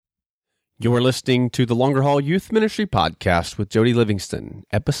You're listening to the Longer Haul Youth Ministry Podcast with Jody Livingston,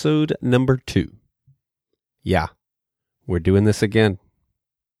 episode number 2. Yeah, we're doing this again.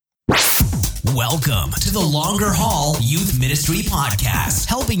 Welcome to the Longer Haul Youth Ministry Podcast,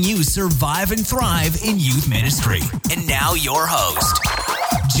 helping you survive and thrive in youth ministry. And now your host,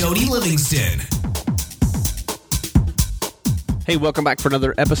 Jody Livingston. Hey, welcome back for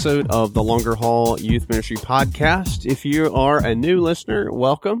another episode of the Longer Haul Youth Ministry Podcast. If you are a new listener,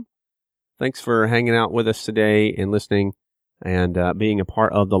 welcome. Thanks for hanging out with us today and listening and being a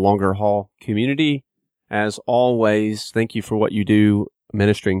part of the Longer Haul community. As always, thank you for what you do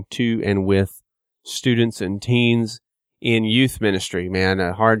ministering to and with students and teens in youth ministry. Man,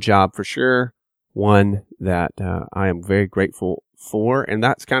 a hard job for sure. One that I am very grateful for. And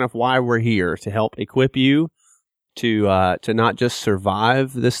that's kind of why we're here, to help equip you to not just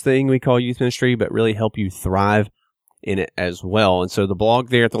survive this thing we call youth ministry, but really help you thrive in it as well. And so the blog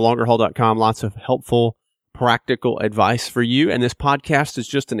there at thelongerhaul.com, lots of helpful, practical advice for you. And this podcast is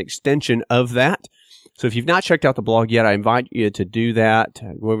just an extension of that. So if you've not checked out the blog yet, I invite you to do that.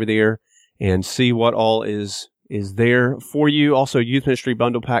 Go over there and see what all is there for you. Also, Youth Ministry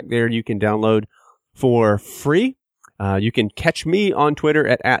Bundle Pack there you can download for free. You can catch me on Twitter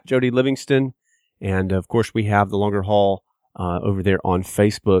at Jody Livingston. And of course, we have the Longer Haul over there on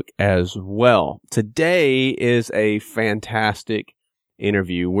Facebook as well. Today is a fantastic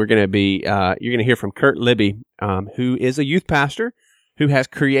interview. We're going to be, you're going to hear from Kurt Libby, who is a youth pastor who has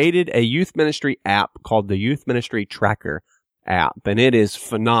created a youth ministry app called the Youth Ministry Tracker app. And it is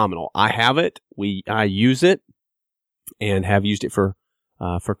phenomenal. I have it. I use it and have used it for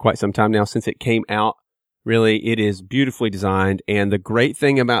quite some time now since it came out. Really, it is beautifully designed. And the great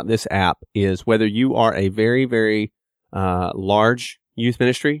thing about this app is whether you are a very, very large youth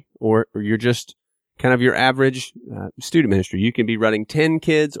ministry or you're just kind of your average student ministry, you can be running 10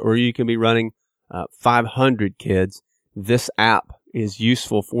 kids or you can be running 500 kids. This app is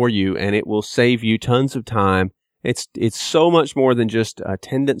useful for you and it will save you tons of time. It's so much more than just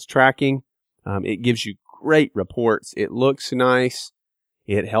attendance tracking. It gives you great reports. It looks nice.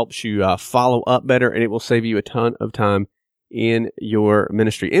 It helps you follow up better, and it will save you a ton of time in your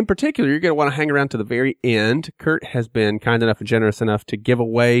ministry. In particular, you're going to want to hang around to the very end. Kurt has been kind enough and generous enough to give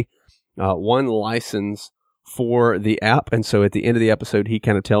away one license for the app. And so at the end of the episode, he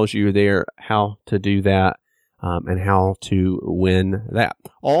kind of tells you there how to do that and how to win that.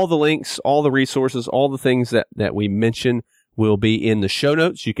 All the links, all the resources, all the things that we mention will be in the show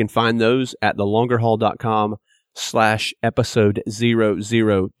notes. You can find those at thelongerhaul.com/episode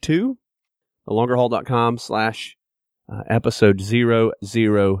 002, thelongerhaul.com/episode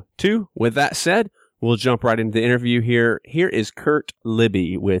 002. With that said, we'll jump right into the interview here. Here is Kurt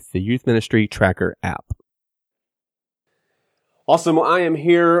Libby with the Youth Ministry Tracker app. Awesome. Well, I am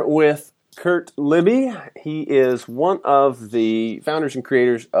here with Kurt Libby. He is one of the founders and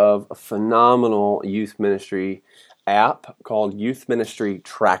creators of a phenomenal youth ministry app called Youth Ministry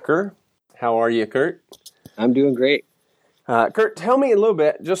Tracker. How are you, Kurt? I'm doing great. Kurt, tell me a little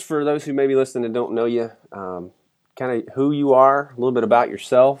bit, just for those who may be listening and don't know you, kind of who you are, a little bit about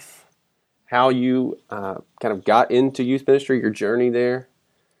yourself, how you kind of got into youth ministry, your journey there.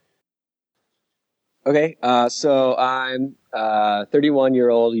 Okay, so I'm a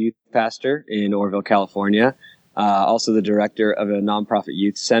 31-year-old youth pastor in Orville, California, also the director of a nonprofit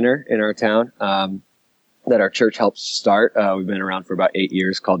youth center in our town that our church helps start. We've been around for about 8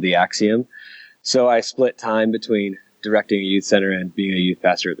 years, called The Axiom. So I split time between directing a youth center and being a youth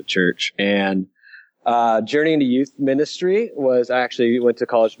pastor at the church. And journey into youth ministry was I actually went to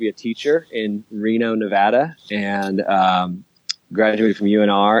college to be a teacher in Reno, Nevada, and graduated from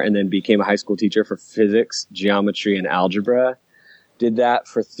UNR and then became a high school teacher for physics, geometry, and algebra. Did that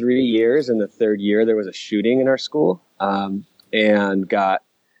for 3 years. In the third year, there was a shooting in our school and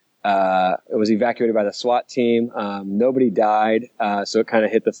was evacuated by the SWAT team. Nobody died, so it kind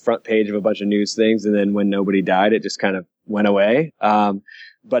of hit the front page of a bunch of news things. And then when nobody died, it just kind of went away.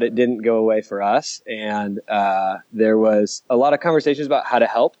 But it didn't go away for us. And there was a lot of conversations about how to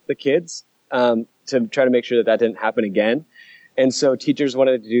help the kids to try to make sure that didn't happen again. And so teachers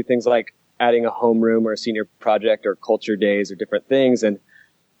wanted to do things like adding a homeroom or a senior project or culture days or different things. And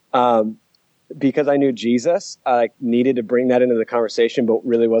because I knew Jesus, I needed to bring that into the conversation, but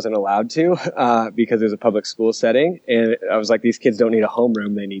really wasn't allowed to because it was a public school setting. And I was like, these kids don't need a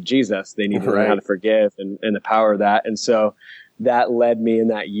homeroom. They need Jesus. They need to learn how to forgive and the power of that. And so that led me in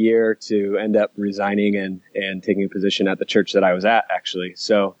that year to end up resigning and taking a position at the church that I was at, actually.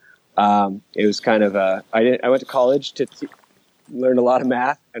 So it was kind of I went to college to learned a lot of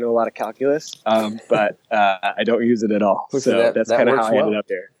math. I know a lot of calculus, but I don't use it at all. So that's kind of how I ended up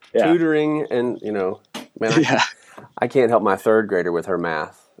here. Yeah. Tutoring and, man, I can't help my third grader with her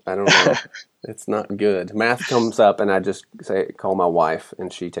math. I don't know. It's not good. Math comes up and I just call my wife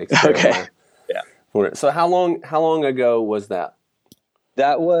and she takes care of it. Yeah. So how long ago was that?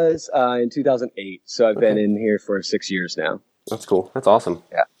 That was in 2008. So I've been in here for 6 years now. That's cool. That's awesome.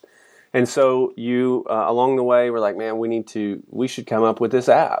 Yeah. And so you, along the way, were like, man, we should come up with this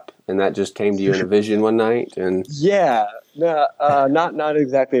app. And that just came to you in a vision one night. And yeah, no, not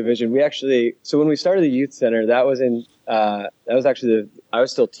exactly a vision. So when we started the youth center, I was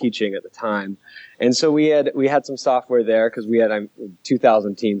still teaching at the time. And so we had some software there because we had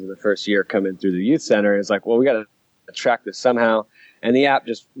 2,000 teens in the first year come in through the youth center. And it's like, well, we got to track this somehow. And the app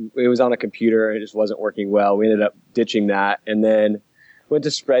it was on a computer and it just wasn't working well. We ended up ditching that and then went to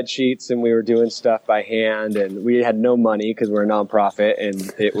spreadsheets and we were doing stuff by hand and we had no money because we're a nonprofit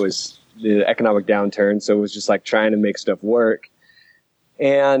and it was the economic downturn. So it was just like trying to make stuff work.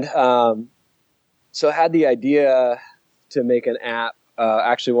 And, so I had the idea to make an app.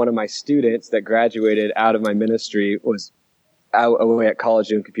 Actually, one of my students that graduated out of my ministry was away at college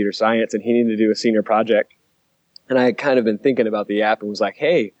doing computer science and he needed to do a senior project. And I had kind of been thinking about the app and was like,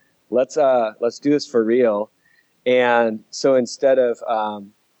 hey, let's do this for real. And so instead of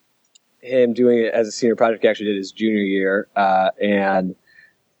him doing it as a senior project, he actually did his junior year. And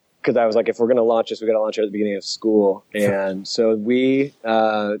because I was like, if we're going to launch this, we got to launch it at the beginning of school. And so we,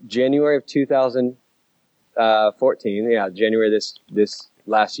 January of 2014, January this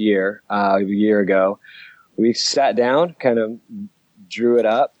last year, a year ago, we sat down, kind of drew it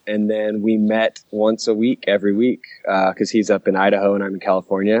up, and then we met once a week, every week, because he's up in Idaho and I'm in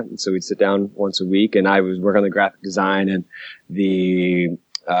California. And so we'd sit down once a week and I was working on the graphic design and the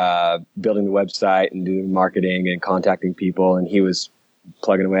building the website and doing marketing and contacting people. And he was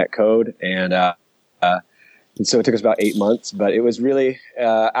plugging away at code. And so it took us about 8 months, but it was really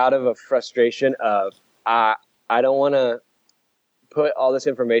out of a frustration of I don't want to put all this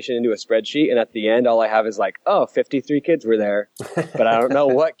information into a spreadsheet and at the end all I have is like, 53 kids were there, but I don't know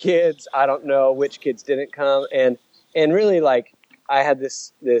what kids, I don't know which kids didn't come. And really like I had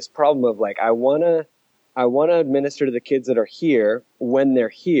this problem of like, I want to administer to the kids that are here when they're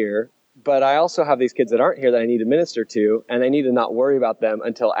here, but I also have these kids that aren't here that I need to minister to and I need to not worry about them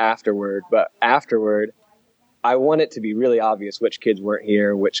until afterward. But afterward, I want it to be really obvious which kids weren't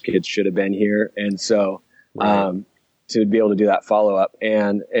here, which kids should have been here. And so, to be able to do that follow up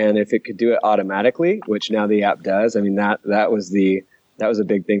and if it could do it automatically, which now the app does, I mean, that was a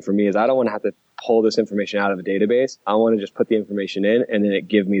big thing for me is I don't want to have to pull this information out of a database. I want to just put the information in and then it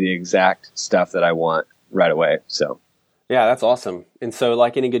give me the exact stuff that I want right away. So. Yeah, that's awesome. And so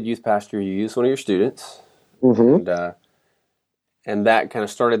like any good youth pastor, you use one of your students and that kind of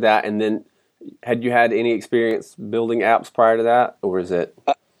started that. And then had you had any experience building apps prior to that or is it?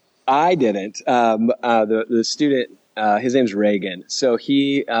 I didn't. The student, his name's Reagan. So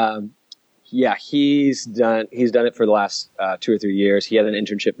he's done it for the last 2 or 3 years. He had an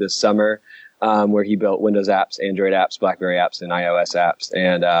internship this summer where he built Windows apps, Android apps, BlackBerry apps, and iOS apps,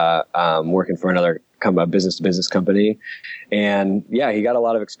 and working for another business-to-business company. And yeah, he got a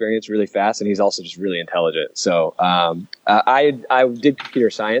lot of experience really fast, and he's also just really intelligent. So I did computer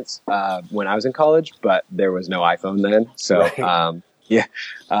science when I was in college, but there was no iPhone then. So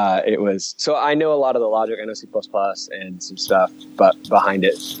it was. So I know a lot of the logic. I know C++ and some stuff, but behind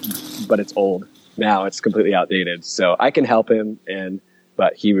it, but it's old now. It's completely outdated. So I can help him,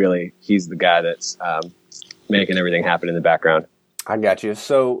 but he's the guy that's making everything happen in the background. I got you.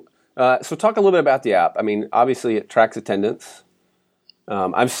 So talk a little bit about the app. I mean, obviously it tracks attendance.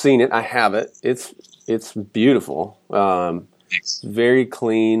 I've seen it. I have it. It's beautiful. It's very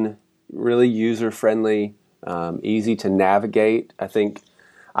clean, really user friendly. Easy to navigate. I think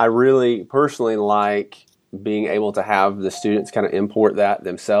I really personally like being able to have the students kind of import that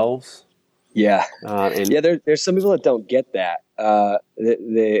themselves. Yeah. There's some people that don't get that.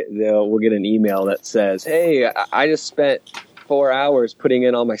 We'll get an email that says, hey, I just spent 4 hours putting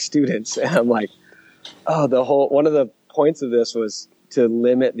in all my students. And I'm like, one of the points of this was to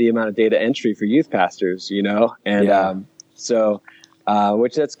limit the amount of data entry for youth pastors, and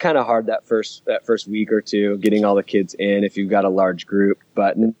which that's kind of hard that first week or two, getting all the kids in if you've got a large group.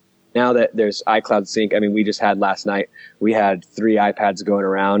 But now that there's iCloud Sync, I mean, we just had last night, we had 3 iPads going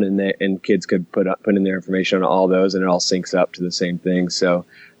around and kids could put in their information on all those and it all syncs up to the same thing. So,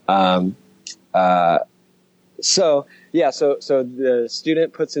 so the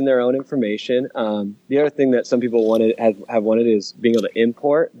student puts in their own information. The other thing that some people have wanted is being able to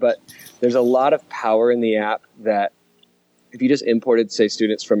import, but there's a lot of power in the app that if you just imported, say,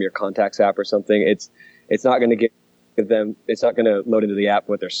 students from your contacts app or something, it's not going to give them, it's not going to load into the app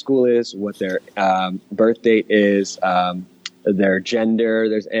what their school is, what their birth date is, their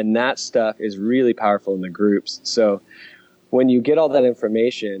gender. And that stuff is really powerful in the groups. So when you get all that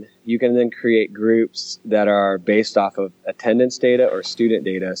information, you can then create groups that are based off of attendance data or student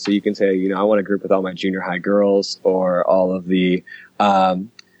data. So you can say, I want to group with all my junior high girls or all of the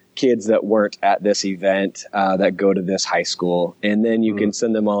kids that weren't at this event that go to this high school. And then you can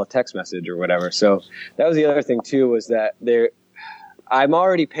send them all a text message or whatever. So that was the other thing too, was that I'm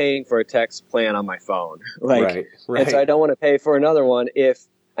already paying for a text plan on my phone. Right. And so I don't want to pay for another one if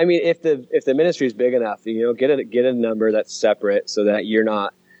the ministry is big enough, get a number that's separate so that you're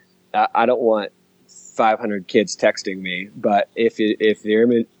not, I don't want 500 kids texting me, but if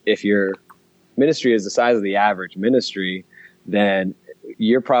your ministry is the size of the average ministry, then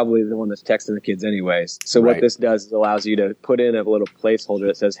you're probably the one that's texting the kids anyways. So what this does is allows you to put in a little placeholder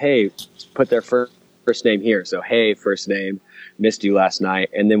that says, hey, put their first name here. So, hey, first name, missed you last night.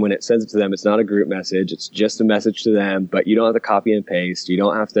 And then when it sends it to them, it's not a group message. It's just a message to them, but you don't have to copy and paste. You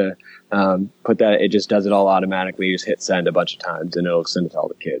don't have to put that. It just does it all automatically. You just hit send a bunch of times and it'll send it to all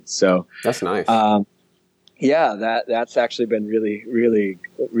the kids. So that's nice. That's actually been really, really,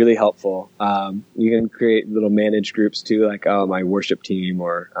 really helpful. You can create little managed groups too, like, my worship team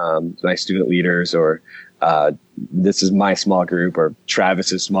or my student leaders, or this is my small group or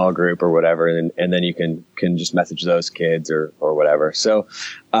Travis's small group or whatever. And then you can just message those kids or whatever. So,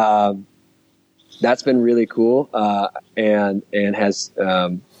 that's been really cool. And has,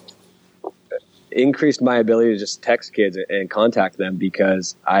 increased my ability to just text kids and contact them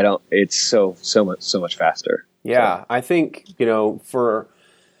because it's so much faster. Yeah. So. I think, for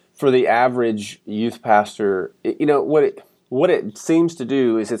the average youth pastor, what it seems to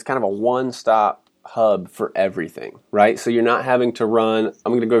do is it's kind of a one-stop hub for everything, right? So you're not having to run,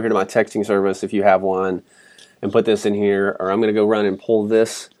 I'm going to go here to my texting service if you have one and put this in here, or I'm going to go run and pull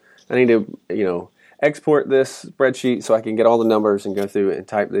this. I need to, export this spreadsheet so I can get all the numbers and go through it and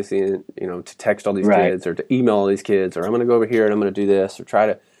type this in, to text all these kids or to email all these kids, or I'm going to go over here and I'm going to do this, or try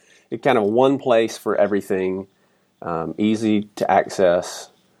to, it's kind of one place for everything, easy to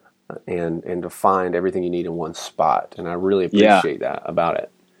access and to find everything you need in one spot. And I really appreciate that about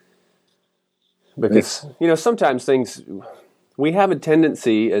it. Because, sometimes we have a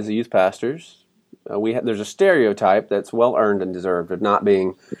tendency as youth pastors, there's a stereotype that's well earned and deserved of not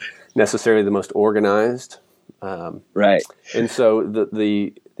being necessarily the most organized. Right. And so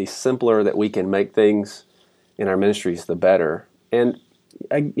the simpler that we can make things in our ministries, the better. And,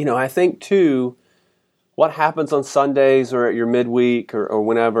 I think too, what happens on Sundays or at your midweek or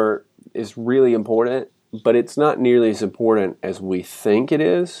whenever is really important, but it's not nearly as important as we think it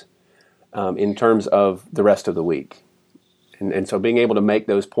is in terms of the rest of the week. And so being able to make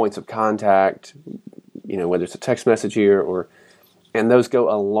those points of contact, whether it's a text message here and those go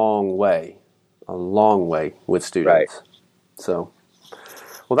a long way with students. Right. So,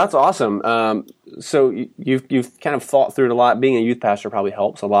 well, that's awesome. So you've kind of thought through it a lot. Being a youth pastor probably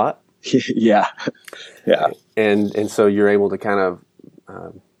helps a lot. Yeah. And so you're able to kind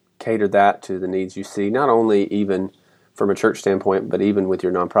of cater that to the needs you see, not only even from a church standpoint, but even with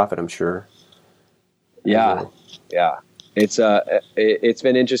your nonprofit, I'm sure. Yeah. It's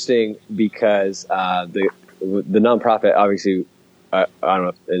been interesting because the nonprofit, obviously, I don't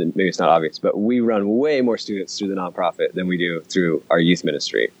know, maybe it's not obvious, but we run way more students through the nonprofit than we do through our youth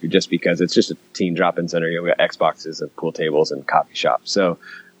ministry, just because it's just a teen drop-in center. We got Xboxes and pool tables and coffee shop. So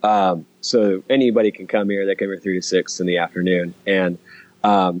anybody can come here. They come here 3 to 6 in the afternoon. And,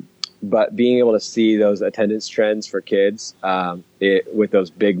 but being able to see those attendance trends for kids, with those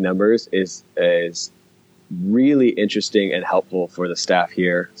big numbers is really interesting and helpful for the staff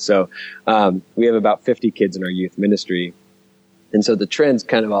here. So, we have about 50 kids in our youth ministry. And so the trends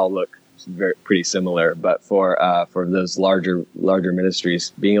kind of all look pretty similar, but for those larger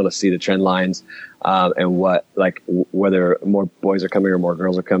ministries, being able to see the trend lines, and whether more boys are coming or more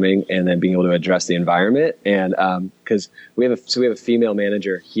girls are coming, and then being able to address the environment. And, cause we have a female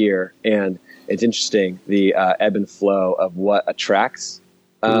manager here, and it's interesting, the, ebb and flow of what attracts,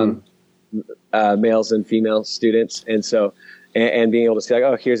 males and female students. And so, and being able to say,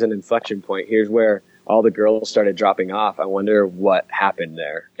 here's an inflection point. Here's where all the girls started dropping off. I wonder what happened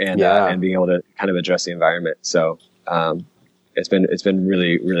there, and being able to kind of address the environment. So, it's been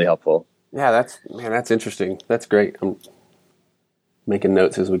really, really helpful. Yeah, that's interesting. That's great. I'm making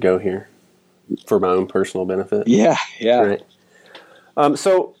notes as we go here for my own personal benefit. Yeah. Great.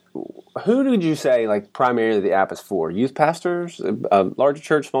 So who did you say, primarily the app is for? Youth pastors, larger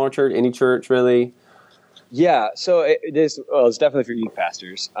church, smaller church, any church really? Yeah, so it is. Well, it's definitely for youth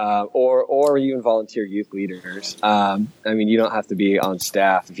pastors, or even volunteer youth leaders. I mean, you don't have to be on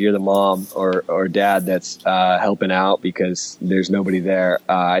staff if you're the mom or dad that's helping out because there's nobody there.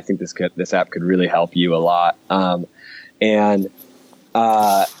 I think this app could really help you a lot.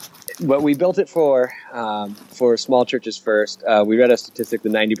 But we built it for small churches first. We read a statistic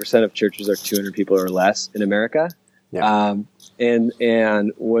that 90% of churches are 200 people or less in America. Yeah.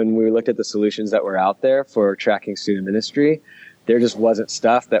 And when we looked at the solutions that were out there for tracking student ministry, there just wasn't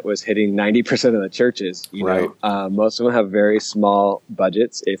stuff that was hitting 90% of the churches. You know, most of them have very small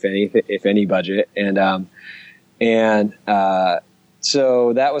budgets, if any budget,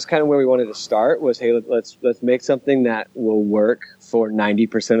 so that was kind of where we wanted to start. Was, hey, let's make something that will work for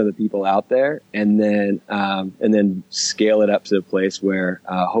 90% of the people out there, and then scale it up to the place where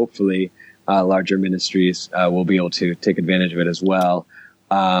hopefully larger ministries will be able to take advantage of it as well.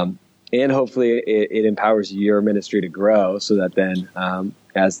 And hopefully it empowers your ministry to grow so that then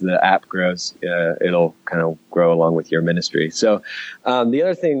as the app grows, it'll kind of grow along with your ministry. So the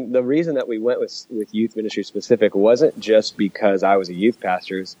other thing, the reason that we went with youth ministry specific wasn't just because I was a youth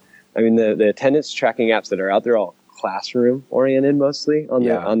pastor. I mean, the attendance tracking apps that are out there are all classroom oriented mostly on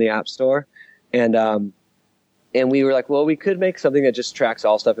the App Store. And we were like, well, we could make something that just tracks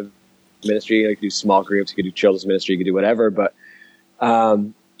all stuff in ministry. You could do small groups, you could do children's ministry, you could do whatever. But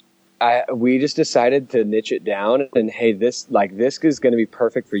we just decided to niche it down, and hey, this is going to be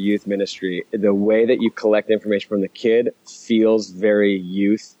perfect for youth ministry. The way that you collect information from the kid feels very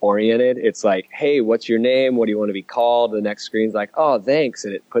youth oriented. It's like, hey, what's your name? What do you want to be called? The next screen's like, oh, thanks,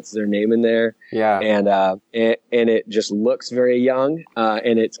 and it puts their name in there. Yeah, and it just looks very young,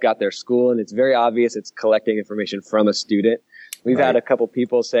 and it's got their school, and it's very obvious it's collecting information from a student. We've had a couple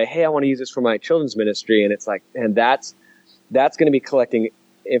people say, hey, I want to use this for my children's ministry, and it's like, and that's going to be collecting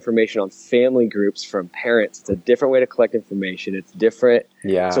information on family groups from parents. It's a different way to collect information. It's different.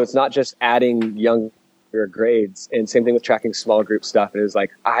 Yeah. So it's not just adding younger grades. And same thing with tracking small group stuff. It is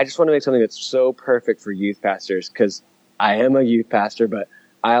like, I just want to make something that's so perfect for youth pastors, because I am a youth pastor, but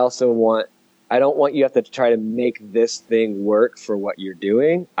I don't want you to have to try to make this thing work for what you're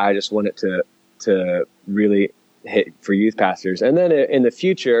doing. I just want it to really hit for youth pastors. And then in the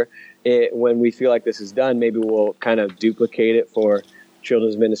future, when we feel like this is done, maybe we'll kind of duplicate it for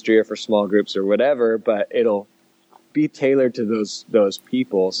children's ministry or for small groups or whatever, but it'll be tailored to those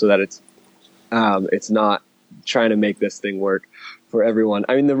people so that it's not trying to make this thing work for everyone.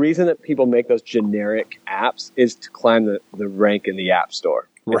 I mean, the reason that people make those generic apps is to climb the rank in the App Store.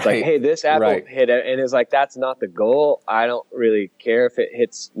 It's like, hey, this app will hit it, and it's like, that's not the goal. I don't really care if it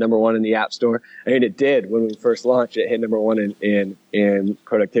hits number one in the App Store. I mean, it did when we first launched. It hit number one in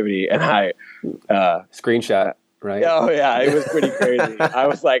productivity, and I screenshot. Right. Oh yeah, it was pretty crazy. I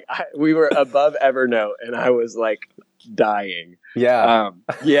was like, we were above Evernote, and I was like dying. Yeah.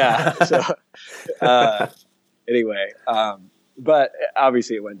 So anyway, but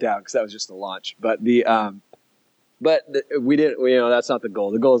obviously it went down because that was just the launch. But we didn't. That's not the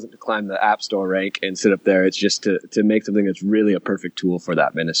goal. The goal isn't to climb the App Store rank and sit up there. It's just to make something that's really a perfect tool for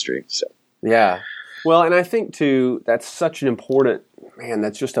that ministry. So yeah. Well, and I think too, that's such an important,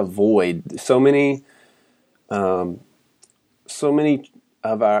 that's just a void. So many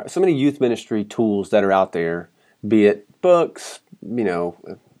youth ministry tools that are out there, be it books,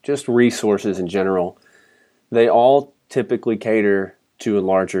 just resources in general, they all typically cater to a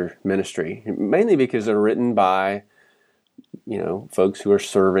larger ministry, mainly because they're written by, folks who are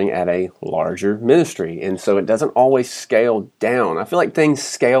serving at a larger ministry. And so it doesn't always scale down. I feel like things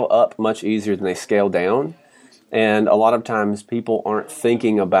scale up much easier than they scale down. And a lot of times people aren't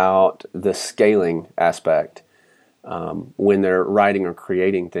thinking about the scaling aspect when they're writing or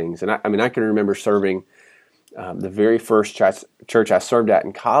creating things. And I can remember serving the very first church I served at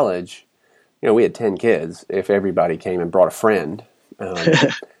in college. We had 10 kids if everybody came and brought a friend.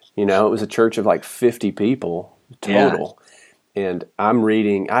 It was a church of like 50 people total. Yeah. And I'm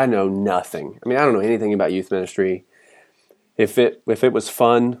reading, I know nothing. I don't know anything about youth ministry. If it was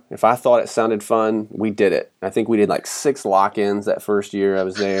fun, if I thought it sounded fun, we did it. I think we did like 6 lock-ins that first year I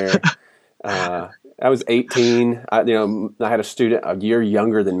was there. I was 18. I had a student a year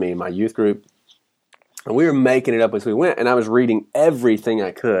younger than me in my youth group, and we were making it up as we went. And I was reading everything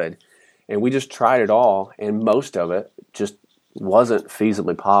I could, and we just tried it all. And most of it just wasn't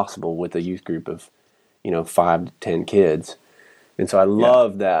feasibly possible with a youth group of, 5 to 10 kids. And so I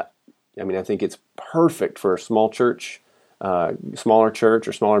love that. I think it's perfect for a smaller church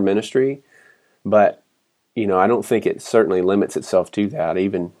or smaller ministry. But I don't think it certainly limits itself to that.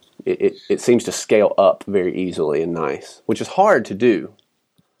 Even it seems to scale up very easily and nice, which is hard to do.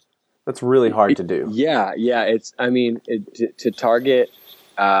 That's really hard to do. Yeah. It's, I mean, to target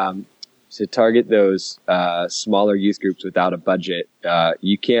those smaller youth groups without a budget,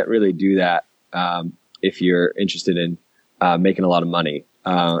 you can't really do that if you're interested in making a lot of money.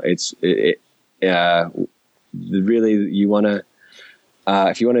 Really, you want to,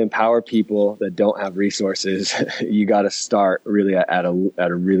 if you want to empower people that don't have resources, you got to start really at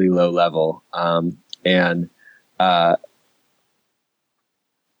a really low level. And I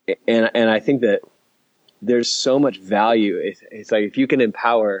think that there's so much value. It's like if you can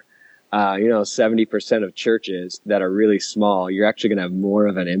empower, 70% of churches that are really small, you're actually going to have more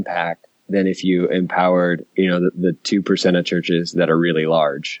of an impact than if you empowered, the 2% of churches that are really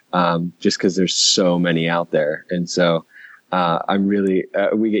large, just because there's so many out there. And so, we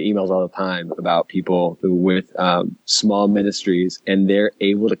get emails all the time about people with small ministries, and they're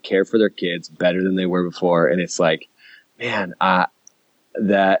able to care for their kids better than they were before. And it's like, man,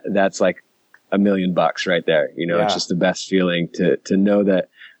 that's like $1 million right there. It's just the best feeling to know that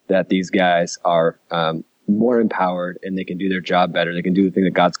these guys are, more empowered and they can do their job better. They can do the thing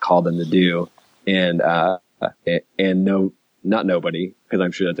that God's called them to do. And not nobody, because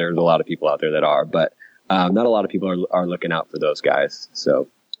I'm sure that there's a lot of people out there that are, but not a lot of people are looking out for those guys. So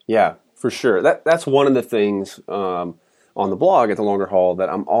yeah, for sure. That's one of the things on the blog at the Longer Haul that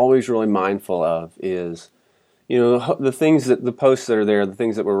I'm always really mindful of is, the things the posts that are there, the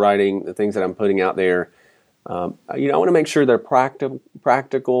things that we're writing, the things that I'm putting out there. I want to make sure they're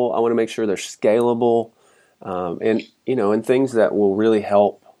practical. I want to make sure they're scalable. And things that will really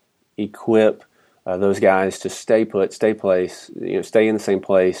help equip those guys to stay put, stay in the same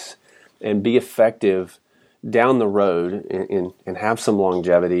place, and be effective down the road and have some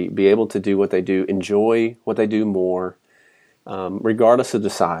longevity, be able to do what they do, enjoy what they do more, regardless of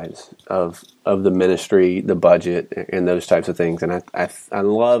the size of the ministry, the budget, and those types of things. And I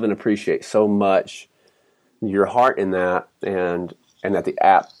love and appreciate so much your heart in that, and that the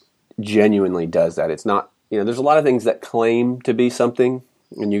app genuinely does that. It's not, there's a lot of things that claim to be something,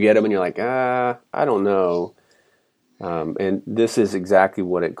 and you get them and you're like, I don't know. And this is exactly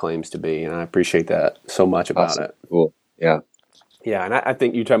what it claims to be, and I appreciate that so much about it. Cool. Yeah. Yeah, and I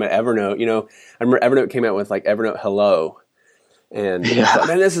think you're talking about Evernote. I remember Evernote came out with like Evernote Hello, and I thought,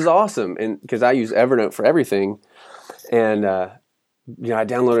 man, this is awesome. And because I use Evernote for everything, and I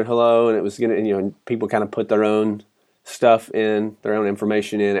downloaded Hello, and it was gonna, people kind of put their own stuff in, their own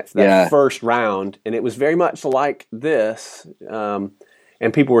information in at that first round, and it was very much like this.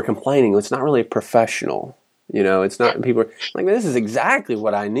 And people were complaining, it's not really professional. It's not, people are like, this is exactly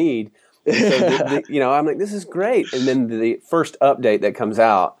what I need. So I'm like, this is great. And then the first update that comes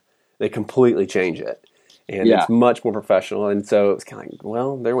out, they completely change it. And it's much more professional. And so it's kind of like,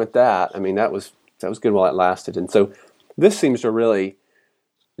 well, there went that. I mean, that was good while it lasted. And so this seems to really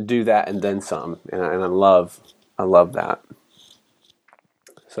do that and then some. And I love that.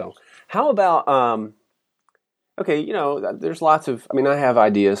 So how about, there's lots of, I have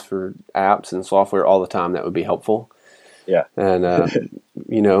ideas for apps and software all the time that would be helpful. Yeah. And,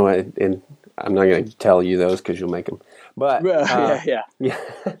 and I'm not going to tell you those because you'll make them. But, yeah.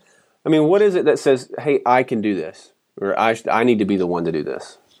 What is it that says, hey, I can do this? Or I need to be the one to do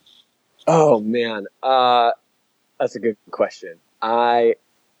this? Oh, man. That's a good question.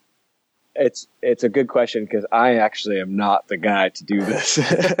 It's a good question because I actually am not the guy to do this.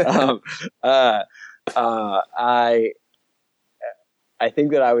 I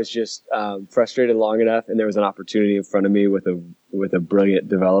think that I was just frustrated long enough, and there was an opportunity in front of me with a brilliant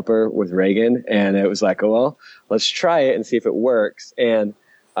developer with Reagan, and it was like, oh well, let's try it and see if it works. And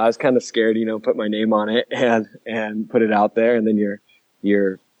I was kind of scared, put my name on it and put it out there, and then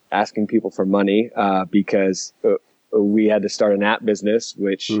you're asking people for money because we had to start an app business,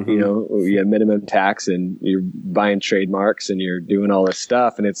 which we had minimum tax, and you're buying trademarks, and you're doing all this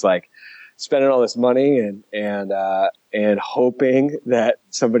stuff, and it's like spending all this money and hoping that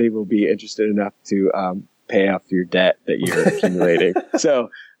somebody will be interested enough to pay off your debt that you're accumulating. So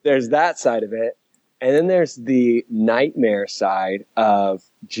there's that side of it. And then there's the nightmare side of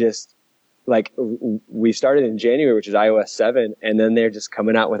just like we started in January, which is iOS 7, and then they're just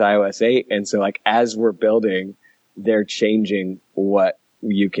coming out with iOS 8. And so like as we're building, they're changing what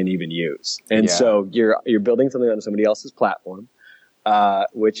you can even use. And so you're building something on somebody else's platform.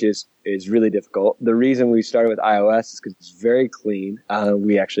 Which is really difficult. The reason we started with iOS is because it's very clean.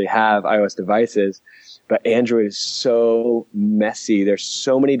 We actually have iOS devices, but Android is so messy. There's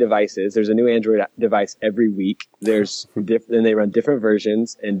so many devices. There's a new Android device every week. And they run different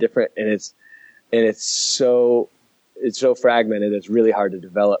versions and it's so it's so fragmented. It's really hard to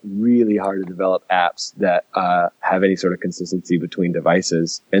develop apps that have any sort of consistency between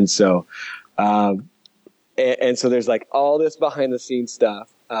devices. And so, and so there's like all this behind the scenes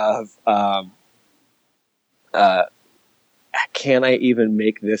stuff of, can I even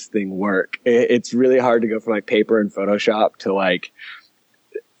make this thing work? It's really hard to go from like paper and Photoshop to like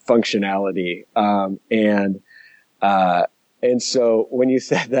functionality. And so when you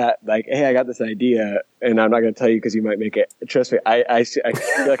said that, like, hey, I got this idea, and I'm not going to tell you because you might make it. Trust me, I feel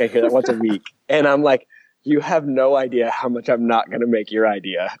like I hear that once a week, and I'm like, you have no idea how much I'm not going to make your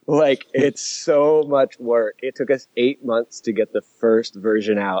idea. Like, it's so much work. It took us 8 months to get the first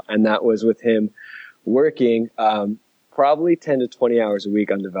version out, and that was with him working probably 10 to 20 hours a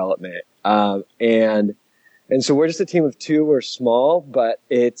week on development. And so we're just a team of 2. We're small, but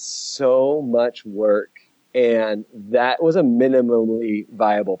it's so much work. And that was a minimally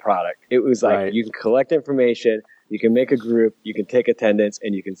viable product. It was like, Right. You can collect information, you can make a group, you can take attendance,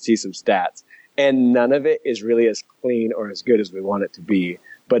 and you can see some stats. And none of it is really as clean or as good as we want it to be,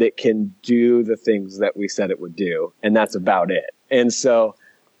 but it can do the things that we said it would do. And that's about it. And so,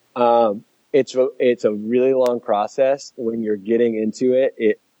 it's a really long process. When you're getting into it,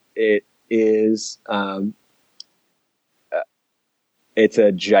 it is, it's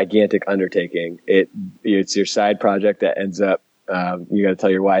a gigantic undertaking. It's your side project that ends up, you got to tell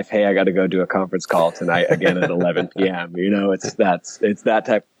your wife, hey, I got to go do a conference call tonight again at 11 p.m. You know, it's that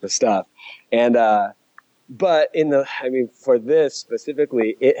type of stuff. And, but for this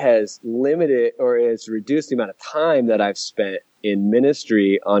specifically, it has limited or it's reduced the amount of time that I've spent in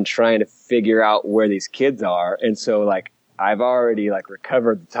ministry on trying to figure out where these kids are. And so like, I've already like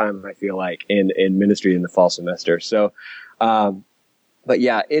recovered the time I feel like in ministry in the fall semester. So, but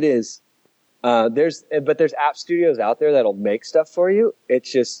yeah, it is, there's app studios out there that'll make stuff for you. It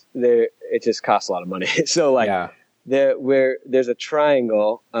just costs a lot of money. So like, Yeah. there's a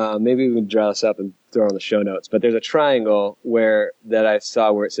triangle, maybe we can draw this up and throw on the show notes, but there's a triangle that I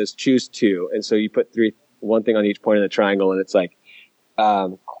saw where it says choose 2. And so you put one thing on each point of the triangle, and it's like,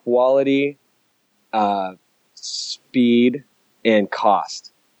 quality, speed, and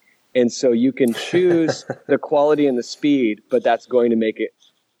cost. And so you can choose the quality and the speed, but that's going to make it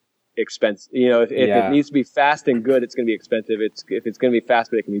expensive. You know, if it needs to be fast and good, it's going to be expensive. If it's going to be fast,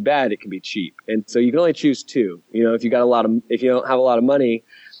 but it can be bad, it can be cheap. And so you can only choose 2. You know, if you don't have a lot of money,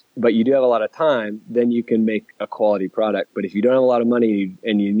 but you do have a lot of time, then you can make a quality product. But if you don't have a lot of money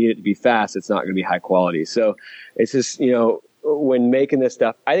and you need it to be fast, it's not going to be high quality. So it's just, you know, when making this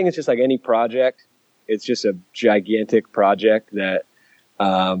stuff, I think it's just like any project. It's just a gigantic project that,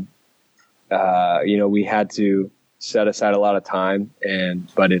 you know, we had to set aside a lot of time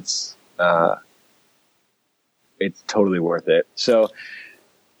but it's totally worth it. So,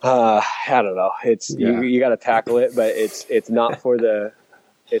 I don't know. You got to tackle it, but it's not for the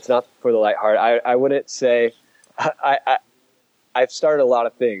light heart. I wouldn't say, I've started a lot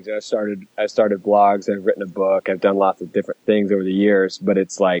of things. I've started blogs. I've written a book. I've done lots of different things over the years, but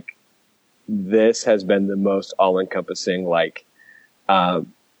it's like, this has been the most all-encompassing, like,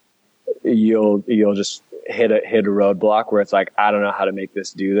 you'll just hit a roadblock where it's like, I don't know how to make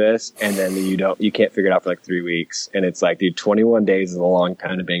this do this. And then you can't figure it out for like 3 weeks. And it's like, dude, 21 days is a long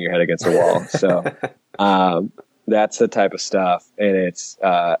time to bang your head against a wall. So, that's the type of stuff. And it's,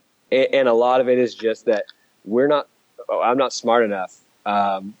 and a lot of it is just that I'm not smart enough.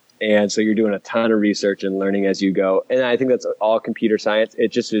 And so you're doing a ton of research and learning as you go. And I think that's all computer science.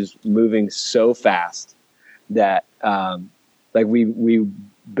 It just is moving so fast that, like we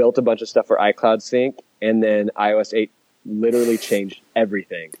built a bunch of stuff for iCloud Sync, and then iOS 8 literally changed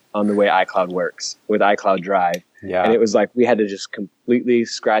everything on the way iCloud works with iCloud Drive. Yeah. And it was like, we had to just completely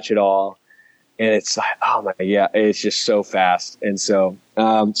scratch it all. And it's like, oh my, yeah, it's just so fast. And so,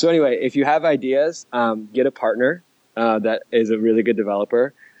 so anyway, if you have ideas, get a partner, that is a really good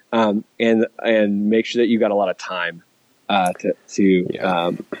developer. And make sure that you got a lot of time,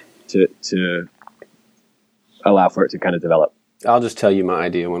 to allow for it to kind of develop. I'll just tell you my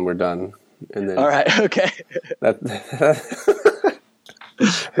idea when we're done. And then all right. Okay.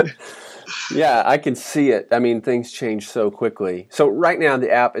 Yeah, I can see it. I mean, things change so quickly. So right now the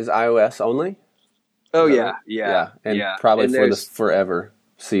app is iOS only? Oh yeah. And probably for the forever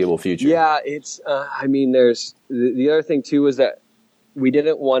seeable future. Yeah. It's, I mean, there's the other thing too, is that we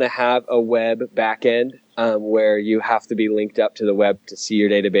didn't want to have a web backend, where you have to be linked up to the web to see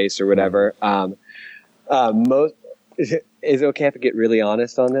your database or whatever. Is it okay if I get really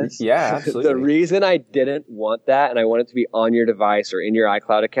honest on this? Yeah, absolutely. The reason I didn't want that, and I want it to be on your device or in your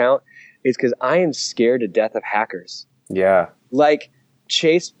iCloud account, is because I am scared to death of hackers. Yeah. Like,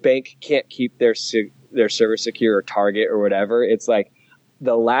 Chase Bank can't keep their their server secure or Target or whatever, it's like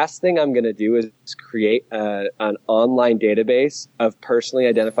the last thing I'm going to do is create an online database of personally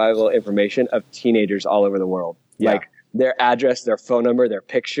identifiable information of teenagers all over the world. Yeah. Like their address, their phone number, their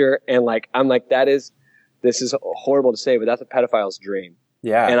picture. And like, I'm like, this is horrible to say, but that's a pedophile's dream.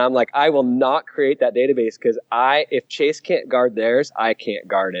 Yeah. And I'm like, I will not create that database because if Chase can't guard theirs, I can't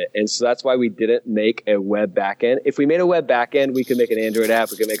guard it. And so that's why we didn't make a web backend. If we made a web backend, we could make an Android app.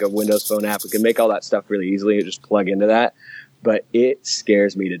 We could make a Windows Phone app. We could make all that stuff really easily and just plug into that. But it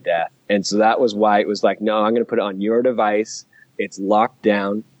scares me to death. And so that was why it was like, no, I'm going to put it on your device. It's locked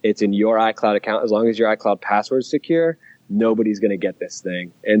down. It's in your iCloud account. As long as your iCloud password is secure, nobody's going to get this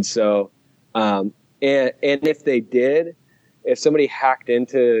thing. And so, and if they did, if somebody hacked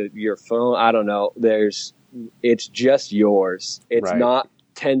into your phone, I don't know, it's just yours. It's right. not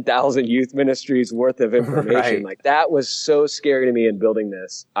 10,000 youth ministries worth of information. Right. Like that was so scary to me in building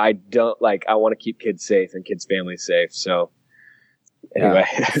this. I want to keep kids safe and kids' families safe. So anyway,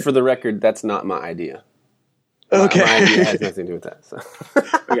 for the record, that's not my idea. Okay. My idea has nothing to do with that. So.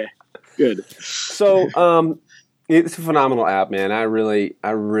 Okay, good. So, it's a phenomenal app, man. I really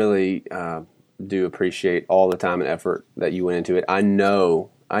do appreciate all the time and effort that you went into it. I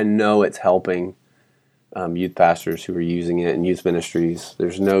know it's helping youth pastors who are using it and youth ministries.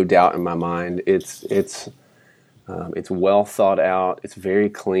 There's no doubt in my mind. It's well thought out. It's very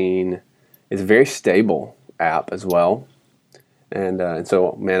clean. It's a very stable app as well. And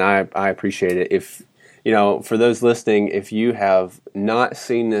so, man, I appreciate it. If for those listening, if you have not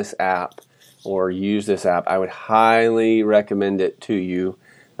seen this app or used this app, I would highly recommend it to you.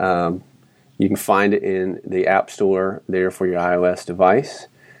 You can find it in the App Store there for your iOS device,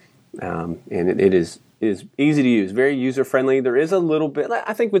 and it is easy to use, very user friendly. There is a little bit,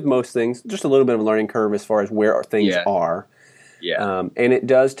 I think, with most things, just a little bit of a learning curve as far as where things are. Yeah. And it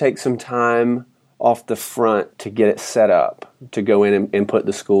does take some time off the front to get it set up, to go in and put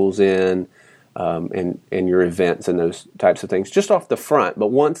the schools in, and your events and those types of things, just off the front. But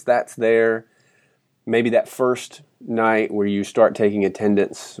once that's there, maybe that first night where you start taking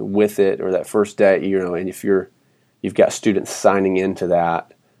attendance with it, or that first day, and if you've got students signing into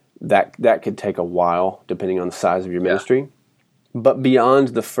that could take a while depending on the size of your ministry. But beyond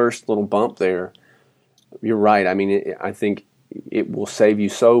the first little bump there, you're right. I mean, I think it will save you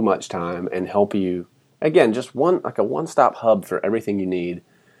so much time and help you, again, just a one-stop hub for everything you need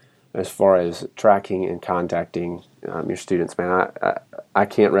as far as tracking and contacting your students. Man, I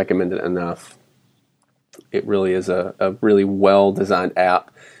can't recommend it enough. It really is a really well-designed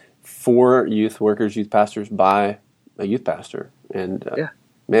app for youth workers, youth pastors, by a youth pastor. And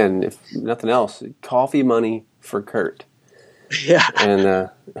man, if nothing else, coffee money for Kurt. Yeah. And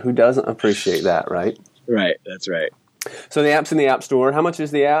who doesn't appreciate that, right? Right, that's right. So the app's in the App Store. How much is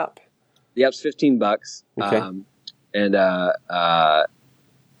the app? The app's $15. Okay.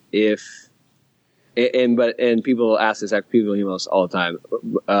 And people ask this, people email us all the time.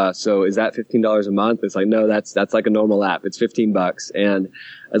 So is that $15 a month? It's like, no, that's like a normal app. It's $15. And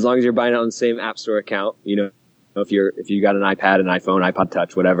as long as you're buying it on the same App Store account, if you got an iPad, an iPhone, iPod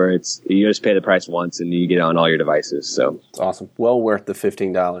Touch, whatever, you just pay the price once and you get it on all your devices. So it's awesome. Well worth the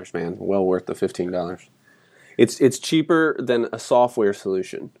 $15, man. Well worth the $15. It's cheaper than a software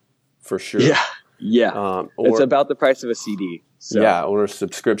solution, for sure. Yeah. It's about the price of a CD. So. Yeah, or a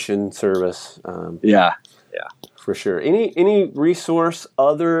subscription service. Yeah. For sure. Any resource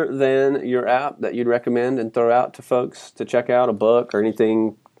other than your app that you'd recommend and throw out to folks to check out, a book or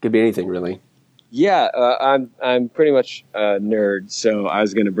anything? Could be anything, really. Yeah, I'm pretty much a nerd, so I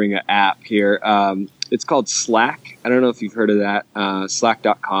was going to bring an app here. It's called Slack. I don't know if you've heard of that.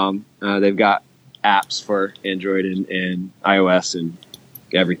 Slack.com. They've got apps for Android and iOS and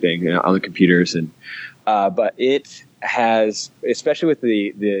everything on the computers, but it has, especially with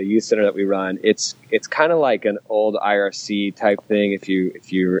the youth center that we run, it's kind of like an old IRC type thing if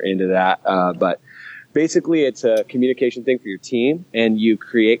you're into that. But basically, it's a communication thing for your team, and you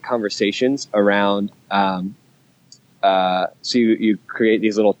create conversations around. So you create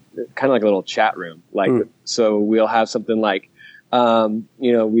these little, kind of like a little chat room. So we'll have something like,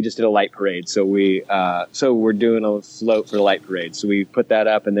 we just did a light parade. So we're doing a float for the light parade. So we put that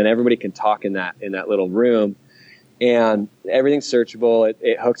up, and then everybody can talk in that little room, and everything's searchable.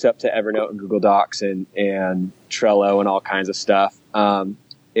 It hooks up to Evernote and Google Docs and Trello and all kinds of stuff.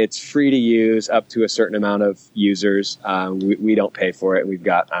 It's free to use up to a certain amount of users. We don't pay for it. We've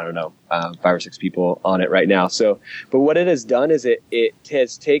got, 5 or 6 people on it right now. So, but what it has done is it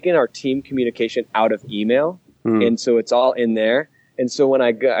has taken our team communication out of email. And so it's all in there. And so when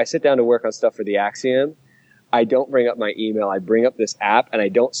I sit down to work on stuff for the Axiom, I don't bring up my email. I bring up this app, and I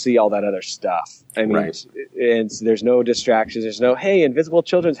don't see all that other stuff. I mean, Right. and there's no distractions. There's no, hey, Invisible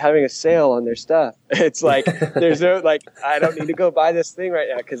Children's having a sale on their stuff. It's like, there's no, like, I don't need to go buy this thing right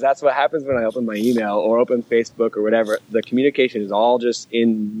now, because that's what happens when I open my email or open Facebook or whatever. The communication is all just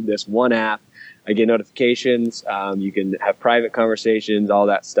in this one app. I get notifications. You can have private conversations, all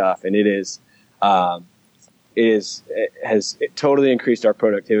that stuff. And it has totally increased our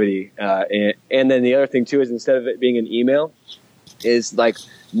productivity. And then the other thing too is, instead of it being an email, is like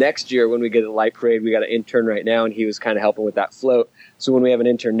next year when we get a light parade, we got an intern right now, and he was kind of helping with that float. So when we have an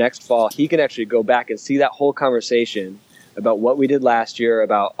intern next fall, he can actually go back and see that whole conversation about what we did last year,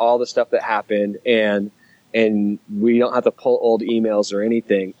 about all the stuff that happened, and we don't have to pull old emails or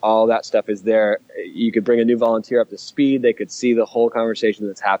anything. All that stuff is there. You could bring a new volunteer up to speed. They could see the whole conversation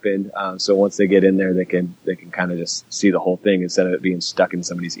that's happened. So once they get in there, they can kind of just see the whole thing instead of it being stuck in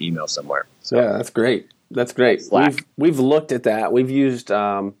somebody's email somewhere. So Yeah, that's great. That's great. Slack. We've looked at that. We've used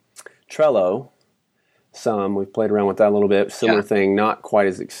Trello some. We've played around with that a little bit. Similar thing, not quite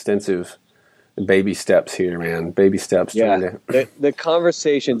as extensive. Baby steps here, man. Baby steps. Yeah, the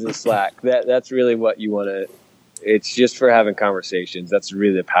conversations in Slack, that's really what you want to. It's just for having conversations. That's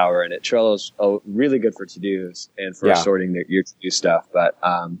really the power in it. Trello's really good for to-dos and for sorting your to-do stuff. But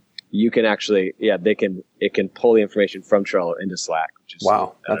you can actually, it can pull the information from Trello into Slack. Which is,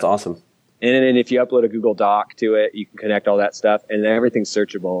 wow, that's awesome. And then if you upload a Google Doc to it, you can connect all that stuff, and everything's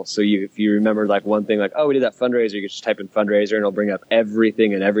searchable. So if you remember like one thing, like, oh, we did that fundraiser, you can just type in fundraiser, and it'll bring up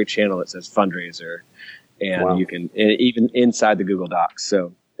everything in every channel that says fundraiser. And you can, and even inside the Google Docs.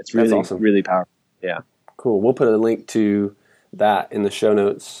 So it's really, awesome. Really powerful. Yeah. Cool. We'll put a link to that in the show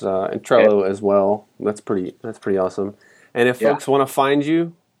notes, and Trello as well. That's pretty awesome. And if folks want to find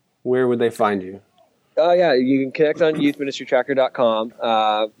you, where would they find you? Oh, yeah. You can connect on youthministrytracker.com.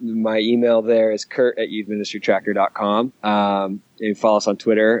 My email there is kurt@youthministrytracker.com. And follow us on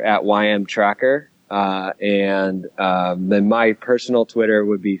Twitter at ymtracker. And then my personal Twitter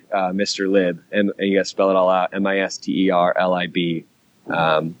would be Mr. Lib. And you guys spell it all out, MISTERLIB.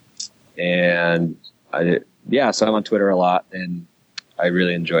 So I'm on Twitter a lot, and I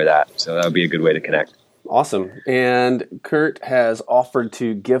really enjoy that. So that would be a good way to connect. Awesome. And Kurt has offered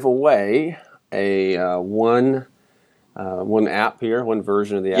to give away a one app here, one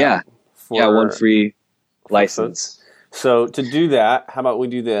version of the app. One free license. So to do that, how about we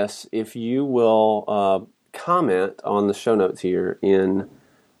do this? If you will comment on the show notes here in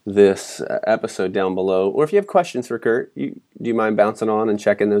this episode down below, or if you have questions for Kurt, do you mind bouncing on and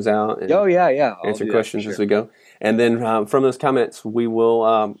checking those out? And answer questions as we go. And then from those comments, we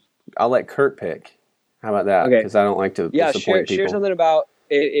will. I'll let Kurt pick. How about that? Because I don't like to disappoint people. Share something about,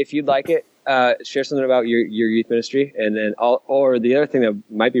 if you'd like it. Share something about your youth ministry, and then or the other thing that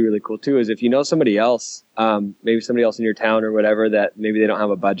might be really cool too is if you know somebody else, maybe somebody else in your town or whatever, that maybe they don't have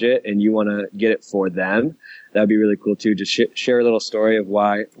a budget and you want to get it for them, that'd be really cool too. Just share a little story of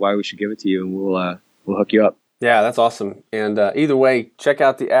why we should give it to you, and we'll hook you up. Yeah, that's awesome. And either way, check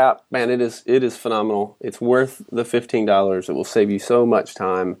out the app, man. It is phenomenal. It's worth the $15. It will save you so much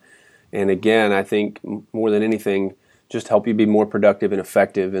time, and again, I think more than anything, just help you be more productive and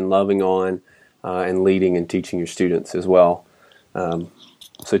effective in loving on and leading and teaching your students as well.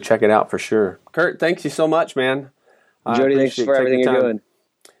 So check it out for sure. Kurt, thanks you so much, man. Jody, thanks for everything you're doing.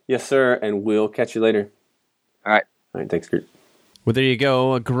 Yes, sir, and we'll catch you later. All right. Thanks, Kurt. Well, there you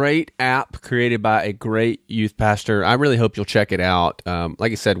go. A great app created by a great youth pastor. I really hope you'll check it out.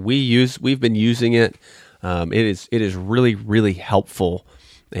 Like I said, we've been using it. It is really, really helpful.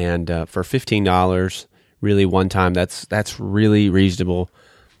 And for $15, really one time, that's really reasonable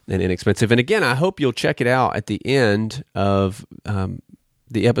and inexpensive. And again, I hope you'll check it out at the end of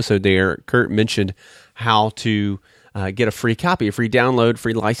the episode there. Kurt mentioned how to get a free copy, a free download,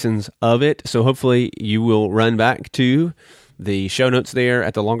 free license of it. So hopefully you will run back to the show notes there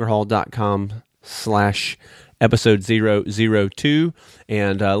at thelongerhaul.com/episode 002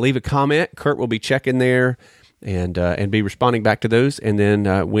 and leave a comment. Kurt will be checking there and be responding back to those. And then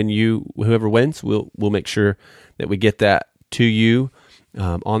whoever wins, we'll make sure that we get that to you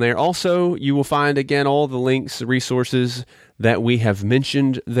on there. Also, you will find, again, all the links, the resources that we have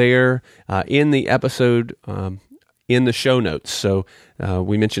mentioned there in the episode in the show notes. So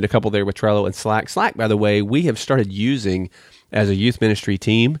we mentioned a couple there with Trello and Slack. Slack, by the way, we have started using as a youth ministry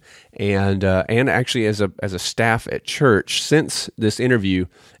team and actually as a staff at church since this interview,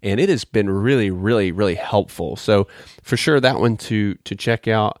 and it has been really, really, really helpful. So for sure, that one to check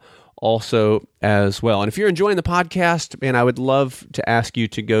out also as well. And if you're enjoying the podcast, man, I would love to ask you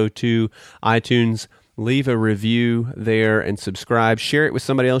to go to iTunes leave a review there and subscribe. Share it with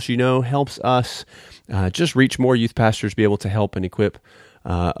somebody else you know. Helps us just reach more youth pastors, be able to help and equip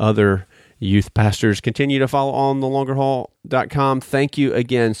other youth pastors. Continue to follow on thelongerhaul.com. Thank you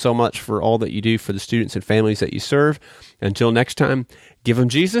again so much for all that you do for the students and families that you serve. Until next time, give them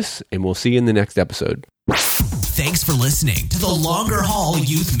Jesus, and we'll see you in the next episode. Thanks for listening to the Longer Haul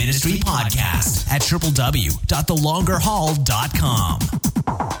Youth Ministry Podcast at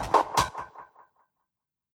www.thelongerhaul.com.